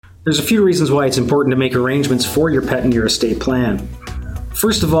There's a few reasons why it's important to make arrangements for your pet in your estate plan.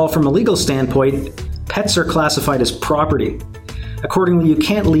 First of all, from a legal standpoint, pets are classified as property. Accordingly, you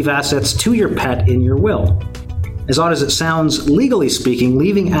can't leave assets to your pet in your will. As odd as it sounds, legally speaking,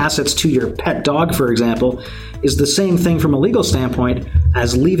 leaving assets to your pet dog, for example, is the same thing from a legal standpoint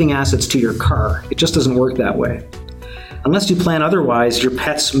as leaving assets to your car. It just doesn't work that way. Unless you plan otherwise, your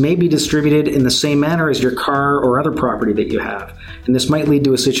pets may be distributed in the same manner as your car or other property that you have, and this might lead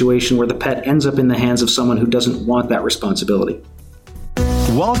to a situation where the pet ends up in the hands of someone who doesn't want that responsibility.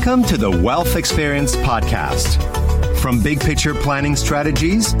 Welcome to the Wealth Experience Podcast. From big picture planning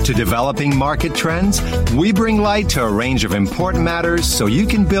strategies to developing market trends, we bring light to a range of important matters so you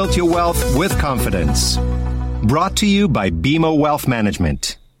can build your wealth with confidence. Brought to you by BMO Wealth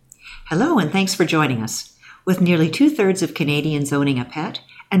Management. Hello, and thanks for joining us. With nearly 2/3 of Canadians owning a pet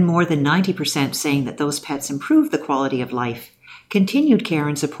and more than 90% saying that those pets improve the quality of life, continued care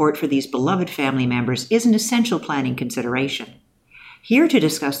and support for these beloved family members is an essential planning consideration. Here to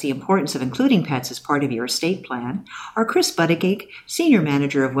discuss the importance of including pets as part of your estate plan are Chris Buttigieg, Senior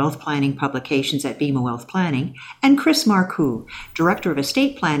Manager of Wealth Planning Publications at BMO Wealth Planning, and Chris Marcoux, Director of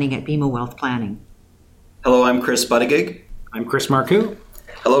Estate Planning at BMO Wealth Planning. Hello, I'm Chris Buttigieg. I'm Chris Marcoux.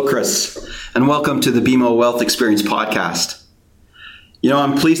 Hello, Chris, and welcome to the BMO Wealth Experience Podcast.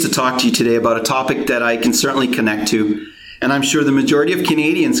 I'm pleased to talk to you today about a topic that I can certainly connect to, and I'm sure the majority of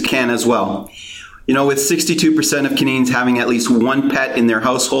Canadians can as well. With 62% of Canadians having at least one pet in their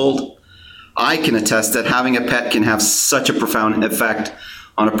household, I can attest that having a pet can have such a profound effect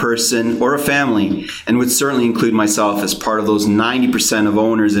on a person or a family, and would certainly include myself as part of those 90% of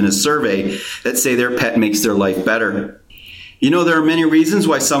owners in a survey that say their pet makes their life better. There are many reasons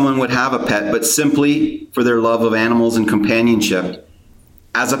why someone would have a pet, but simply for their love of animals and companionship.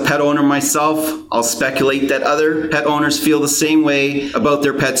 As a pet owner myself, I'll speculate that other pet owners feel the same way about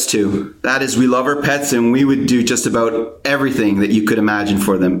their pets too. That is, we love our pets and we would do just about everything that you could imagine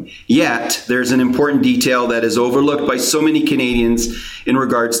for them. Yet, there's an important detail that is overlooked by so many Canadians in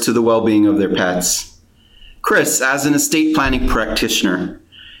regards to the well-being of their pets. Chris, as an estate planning practitioner,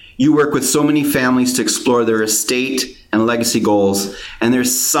 you work with so many families to explore their estate and legacy goals, and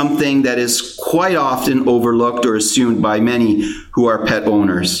there's something that is quite often overlooked or assumed by many who are pet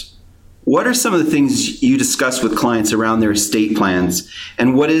owners. What are some of the things you discuss with clients around their estate plans,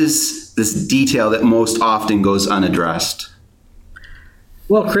 and what is this detail that most often goes unaddressed?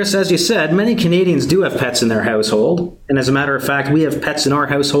 Well, Chris, as you said, many Canadians do have pets in their household, and as a matter of fact, we have pets in our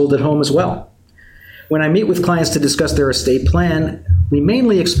household at home as well. When I meet with clients to discuss their estate plan, we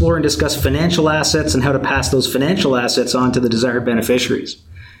mainly explore and discuss financial assets and how to pass those financial assets on to the desired beneficiaries.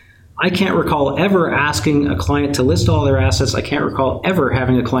 I can't recall ever asking a client to list all their assets. I can't recall ever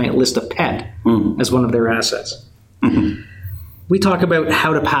having a client list a pet as one of their assets. Mm-hmm. We talk about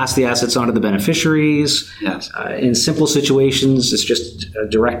how to pass the assets on to the beneficiaries. Yes. In simple situations, it's just a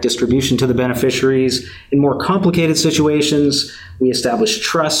direct distribution to the beneficiaries. In more complicated situations, we establish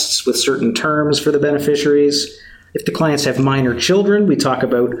trusts with certain terms for the beneficiaries. If the clients have minor children, we talk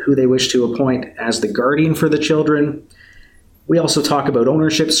about who they wish to appoint as the guardian for the children. We also talk about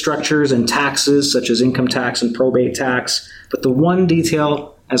ownership structures and taxes, such as income tax and probate tax. But the one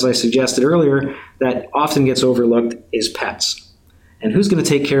detail, as I suggested earlier, that often gets overlooked is pets. And who's going to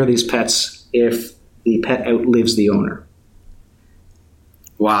take care of these pets if the pet outlives the owner?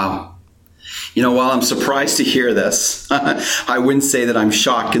 Wow. While I'm surprised to hear this, I wouldn't say that I'm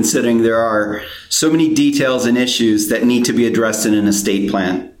shocked, considering there are so many details and issues that need to be addressed in an estate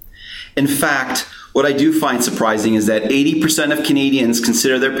plan. In fact, what I do find surprising is that 80% of Canadians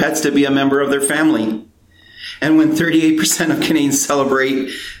consider their pets to be a member of their family. And when 38% of Canadians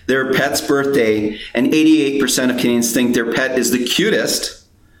celebrate their pet's birthday and 88% of Canadians think their pet is the cutest,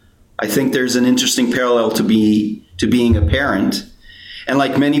 I think there's an interesting parallel to being a parent. And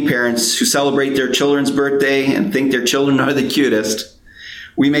like many parents who celebrate their children's birthday and think their children are the cutest,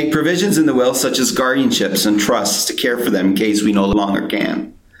 we make provisions in the will such as guardianships and trusts to care for them in case we no longer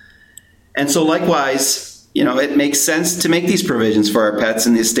can. And so likewise, it makes sense to make these provisions for our pets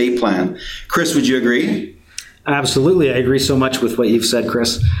in the estate plan. Chris, would you agree? Absolutely. I agree so much with what you've said,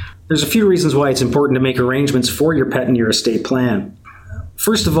 Chris. There's a few reasons why it's important to make arrangements for your pet in your estate plan.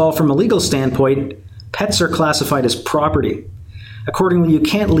 First of all, from a legal standpoint, pets are classified as property. Accordingly, you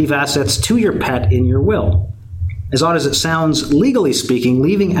can't leave assets to your pet in your will. As odd as it sounds, legally speaking,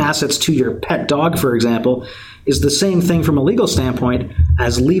 leaving assets to your pet dog, for example, is the same thing from a legal standpoint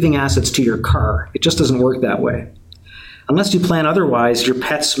as leaving assets to your car. It just doesn't work that way. Unless you plan otherwise, your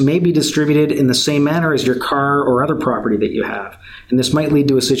pets may be distributed in the same manner as your car or other property that you have, and this might lead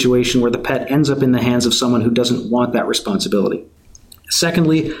to a situation where the pet ends up in the hands of someone who doesn't want that responsibility.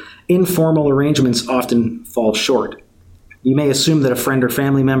 Secondly, informal arrangements often fall short. You may assume that a friend or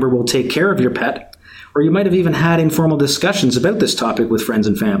family member will take care of your pet, or you might have even had informal discussions about this topic with friends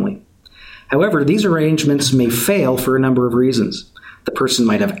and family. However, these arrangements may fail for a number of reasons. The person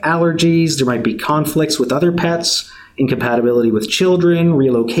might have allergies, there might be conflicts with other pets, incompatibility with children,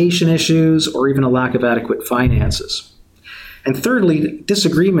 relocation issues, or even a lack of adequate finances. And thirdly,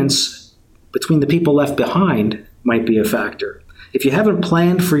 disagreements between the people left behind might be a factor. If you haven't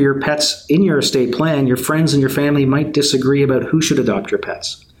planned for your pets in your estate plan, your friends and your family might disagree about who should adopt your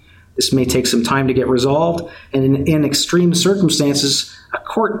pets. This may take some time to get resolved, and in extreme circumstances, a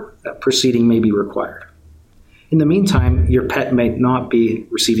court proceeding may be required. In the meantime, your pet may not be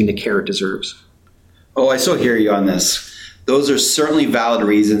receiving the care it deserves. Oh, I so hear you on this. Those are certainly valid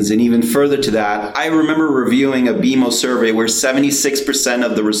reasons. And even further to that, I remember reviewing a BMO survey where 76%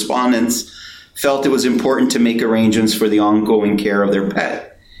 of the respondents felt it was important to make arrangements for the ongoing care of their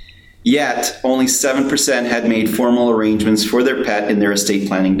pet. Yet, only 7% had made formal arrangements for their pet in their estate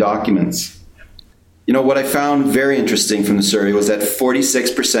planning documents. You know, what I found very interesting from the survey was that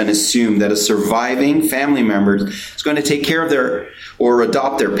 46% assumed that a surviving family member is going to take care of their or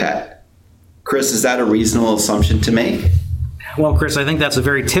adopt their pet. Chris, is that a reasonable assumption to make? Well, Chris, I think that's a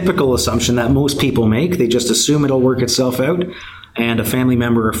very typical assumption that most people make. They just assume it'll work itself out, and a family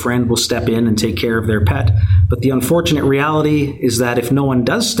member or friend will step in and take care of their pet. But the unfortunate reality is that if no one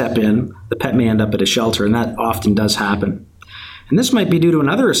does step in, the pet may end up at a shelter, and that often does happen. And this might be due to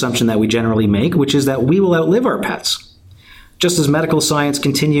another assumption that we generally make, which is that we will outlive our pets. Just as medical science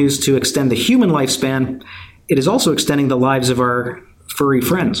continues to extend the human lifespan, it is also extending the lives of our furry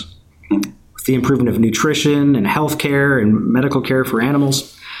friends. With the improvement of nutrition and health care and medical care for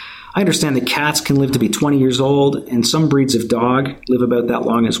animals, I understand that cats can live to be 20 years old, and some breeds of dog live about that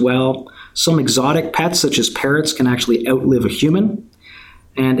long as well. Some exotic pets, such as parrots, can actually outlive a human.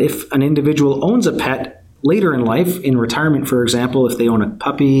 And if an individual owns a pet later in life, in retirement, for example, if they own a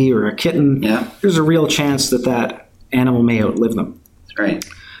puppy or a kitten, there's a real chance that that animal may outlive them. That's right.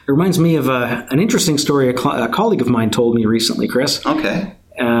 It reminds me of an interesting story a colleague of mine told me recently, Chris. Okay.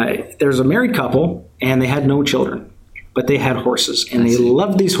 There's a married couple, and they had no children, but they had horses, and they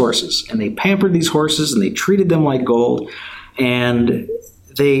loved these horses, and they pampered these horses, and they treated them like gold, and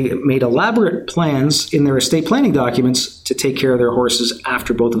they made elaborate plans in their estate planning documents to take care of their horses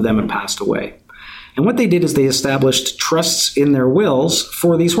after both of them had passed away. And what they did is they established trusts in their wills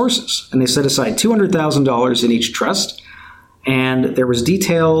for these horses, and they set aside $200,000 in each trust, and there was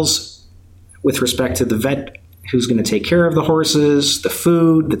details with respect to the vet who's going to take care of the horses, the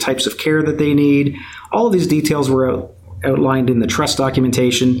food, the types of care that they need. All of these details were outlined in the trust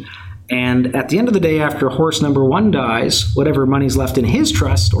documentation. And at the end of the day, after horse number one dies, whatever money's left in his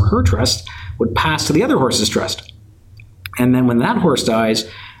trust or her trust would pass to the other horse's trust. And then when that horse dies,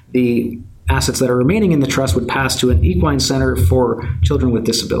 the assets that are remaining in the trust would pass to an equine center for children with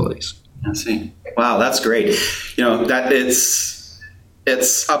disabilities. I see. Wow, that's great. You know, that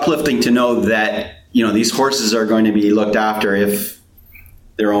it's uplifting to know that, you know, these horses are going to be looked after if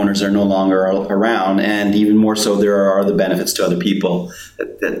their owners are no longer around, and even more so, there are the benefits to other people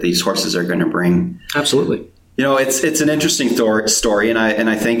that these horses are going to bring. Absolutely. You know, it's an interesting story, and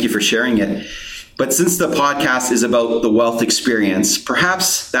I thank you for sharing it. But since the podcast is about the wealth experience,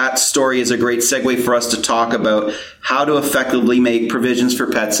 perhaps that story is a great segue for us to talk about how to effectively make provisions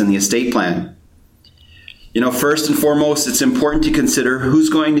for pets in the estate plan. You know, first and foremost, it's important to consider who's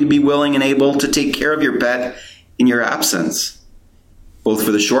going to be willing and able to take care of your pet in your absence, both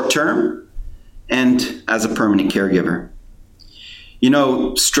for the short term and as a permanent caregiver. You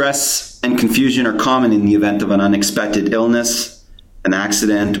know, stress and confusion are common in the event of an unexpected illness, an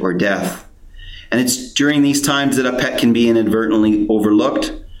accident, or death. And it's during these times that a pet can be inadvertently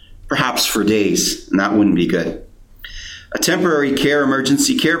overlooked, perhaps for days, and that wouldn't be good. A temporary care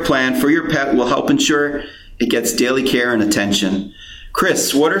emergency care plan for your pet will help ensure it gets daily care and attention.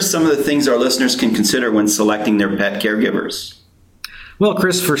 Chris, what are some of the things our listeners can consider when selecting their pet caregivers? Well,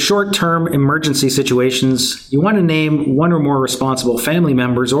 Chris, for short-term emergency situations, you want to name one or more responsible family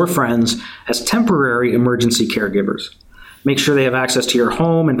members or friends as temporary emergency caregivers. Make sure they have access to your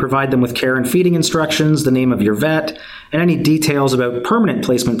home and provide them with care and feeding instructions, the name of your vet, and any details about permanent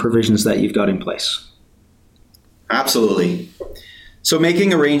placement provisions that you've got in place. Absolutely. So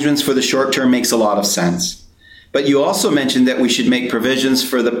making arrangements for the short term makes a lot of sense. But you also mentioned that we should make provisions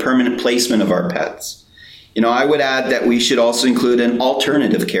for the permanent placement of our pets. You know, I would add that we should also include an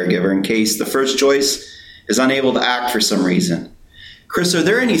alternative caregiver in case the first choice is unable to act for some reason. Chris, are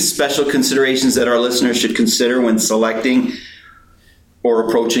there any special considerations that our listeners should consider when selecting or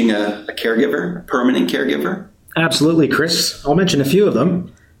approaching a caregiver, a permanent caregiver? Absolutely, Chris. I'll mention a few of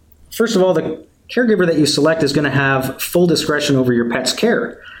them. First of all, the caregiver that you select is going to have full discretion over your pet's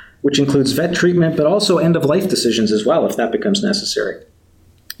care, which includes vet treatment, but also end-of-life decisions as well, if that becomes necessary.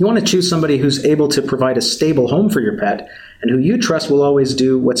 You want to choose somebody who's able to provide a stable home for your pet and who you trust will always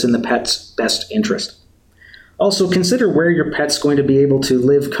do what's in the pet's best interest. Also, consider where your pet's going to be able to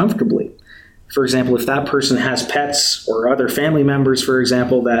live comfortably. For example, if that person has pets or other family members, for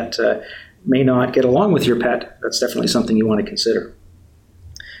example, that may not get along with your pet, that's definitely something you want to consider.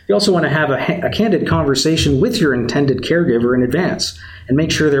 You also want to have a candid conversation with your intended caregiver in advance and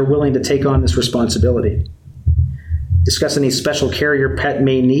make sure they're willing to take on this responsibility. Discuss any special care your pet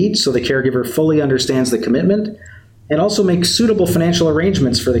may need so the caregiver fully understands the commitment, and also make suitable financial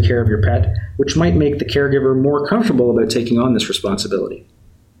arrangements for the care of your pet, which might make the caregiver more comfortable about taking on this responsibility.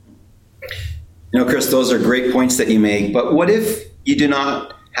 Chris, those are great points that you make, but what if you do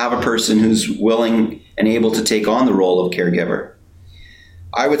not have a person who's willing and able to take on the role of caregiver?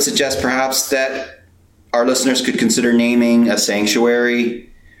 I would suggest perhaps that our listeners could consider naming a sanctuary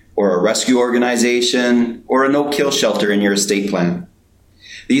or a rescue organization or a no-kill shelter in your estate plan.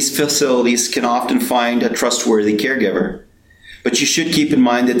 These facilities can often find a trustworthy caregiver, but you should keep in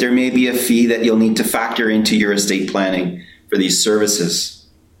mind that there may be a fee that you'll need to factor into your estate planning for these services.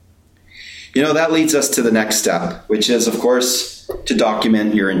 That leads us to the next step, which is, of course, to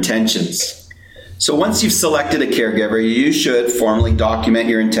document your intentions. So once you've selected a caregiver, you should formally document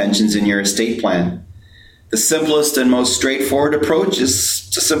your intentions in your estate plan. The simplest and most straightforward approach is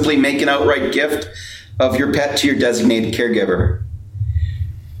to simply make an outright gift of your pet to your designated caregiver.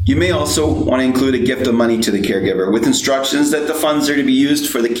 You may also want to include a gift of money to the caregiver with instructions that the funds are to be used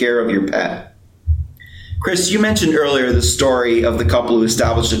for the care of your pet. Chris, you mentioned earlier the story of the couple who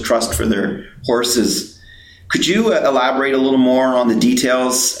established a trust for their horses. Could you elaborate a little more on the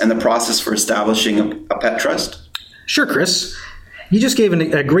details and the process for establishing a pet trust? Sure, Chris. You just gave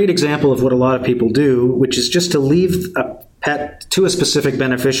a great example of what a lot of people do, which is just to leave a pet to a specific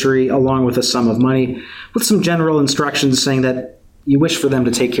beneficiary along with a sum of money with some general instructions saying that you wish for them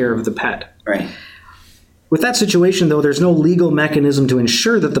to take care of the pet. Right. With that situation, though, there's no legal mechanism to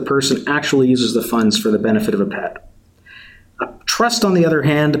ensure that the person actually uses the funds for the benefit of a pet. A trust, on the other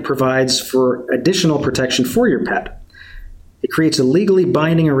hand, provides for additional protection for your pet. It creates a legally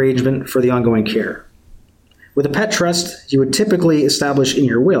binding arrangement for the ongoing care. With a pet trust, you would typically establish in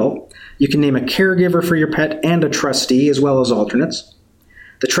your will, you can name a caregiver for your pet and a trustee, as well as alternates.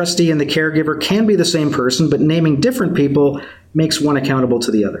 The trustee and the caregiver can be the same person, but naming different people makes one accountable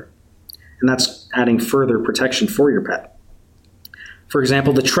to the other. And that's adding further protection for your pet. For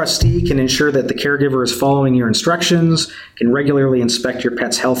example, the trustee can ensure that the caregiver is following your instructions, can regularly inspect your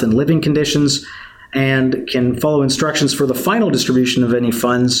pet's health and living conditions, and can follow instructions for the final distribution of any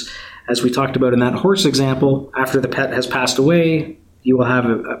funds. As we talked about in that horse example, after the pet has passed away, you will have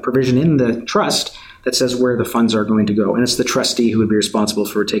a provision in the trust that says where the funds are going to go. And it's the trustee who would be responsible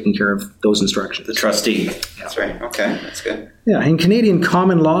for taking care of those instructions. The trustee. That's right. Okay, that's good. Yeah, in Canadian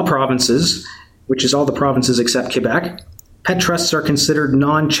common law provinces, which is all the provinces except Quebec, pet trusts are considered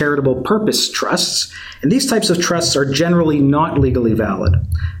non-charitable purpose trusts, and these types of trusts are generally not legally valid.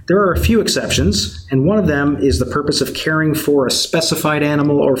 There are a few exceptions, and one of them is the purpose of caring for a specified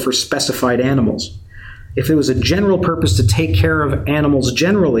animal or for specified animals. If it was a general purpose to take care of animals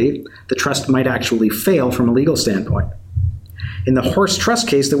generally, the trust might actually fail from a legal standpoint. In the horse trust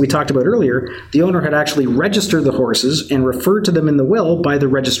case that we talked about earlier, the owner had actually registered the horses and referred to them in the will by the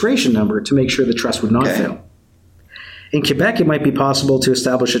registration number to make sure the trust would not fail. In Quebec, it might be possible to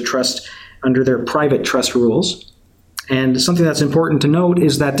establish a trust under their private trust rules. And something that's important to note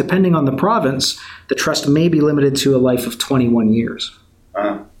is that depending on the province, the trust may be limited to a life of 21 years.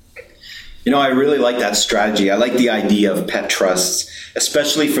 I really like that strategy. I like the idea of pet trusts,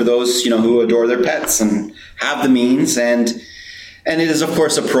 especially for those, who adore their pets and have the means. And it is, of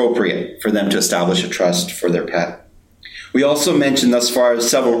course, appropriate for them to establish a trust for their pet. We also mentioned thus far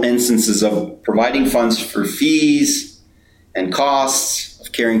several instances of providing funds for fees and costs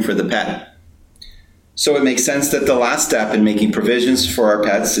of caring for the pet. So it makes sense that the last step in making provisions for our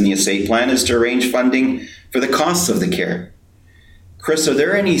pets in the estate plan is to arrange funding for the costs of the care. Chris, are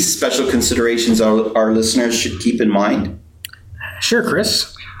there any special considerations our listeners should keep in mind? Sure,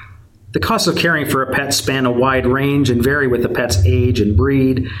 Chris. The costs of caring for a pet span a wide range and vary with the pet's age and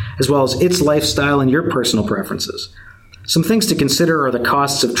breed, as well as its lifestyle and your personal preferences. Some things to consider are the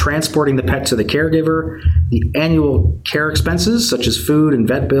costs of transporting the pet to the caregiver, the annual care expenses such as food and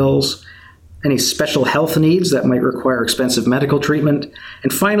vet bills, any special health needs that might require expensive medical treatment,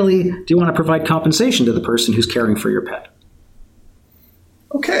 and finally, do you want to provide compensation to the person who's caring for your pet?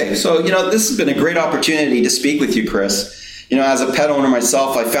 Okay, so, this has been a great opportunity to speak with you, Chris. As a pet owner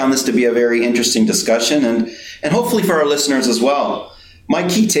myself, I found this to be a very interesting discussion and hopefully for our listeners as well. My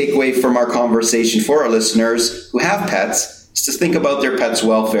key takeaway from our conversation for our listeners who have pets is to think about their pet's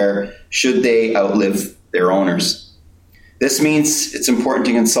welfare should they outlive their owners. This means it's important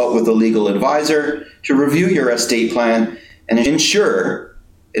to consult with a legal advisor to review your estate plan and ensure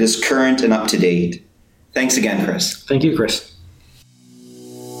it is current and up to date. Thanks again, Chris. Thank you, Chris.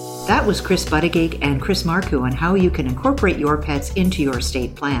 That was Chris Buttigieg and Chris Marcoux on how you can incorporate your pets into your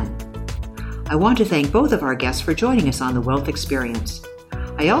estate plan. I want to thank both of our guests for joining us on The Wealth Experience.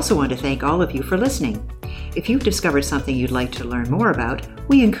 I also want to thank all of you for listening. If you've discovered something you'd like to learn more about,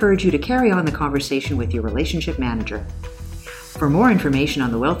 we encourage you to carry on the conversation with your relationship manager. For more information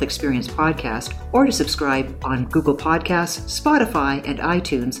on the Wealth Experience podcast or to subscribe on Google Podcasts, Spotify, and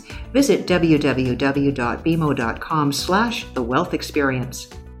iTunes, visit www.bmo.com/The Wealth Experience.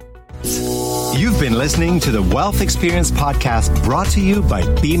 You've been listening to the Wealth Experience podcast brought to you by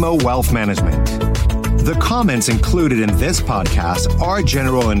BMO Wealth Management. The comments included in this podcast are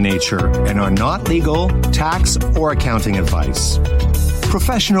general in nature and are not legal, tax, or accounting advice.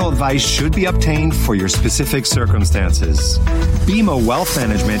 Professional advice should be obtained for your specific circumstances. BMO Wealth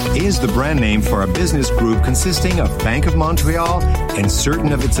Management is the brand name for a business group consisting of Bank of Montreal and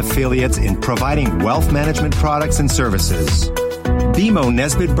certain of its affiliates in providing wealth management products and services. BMO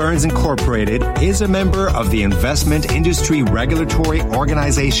Nesbitt Burns Incorporated is a member of the Investment Industry Regulatory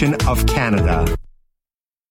Organization of Canada.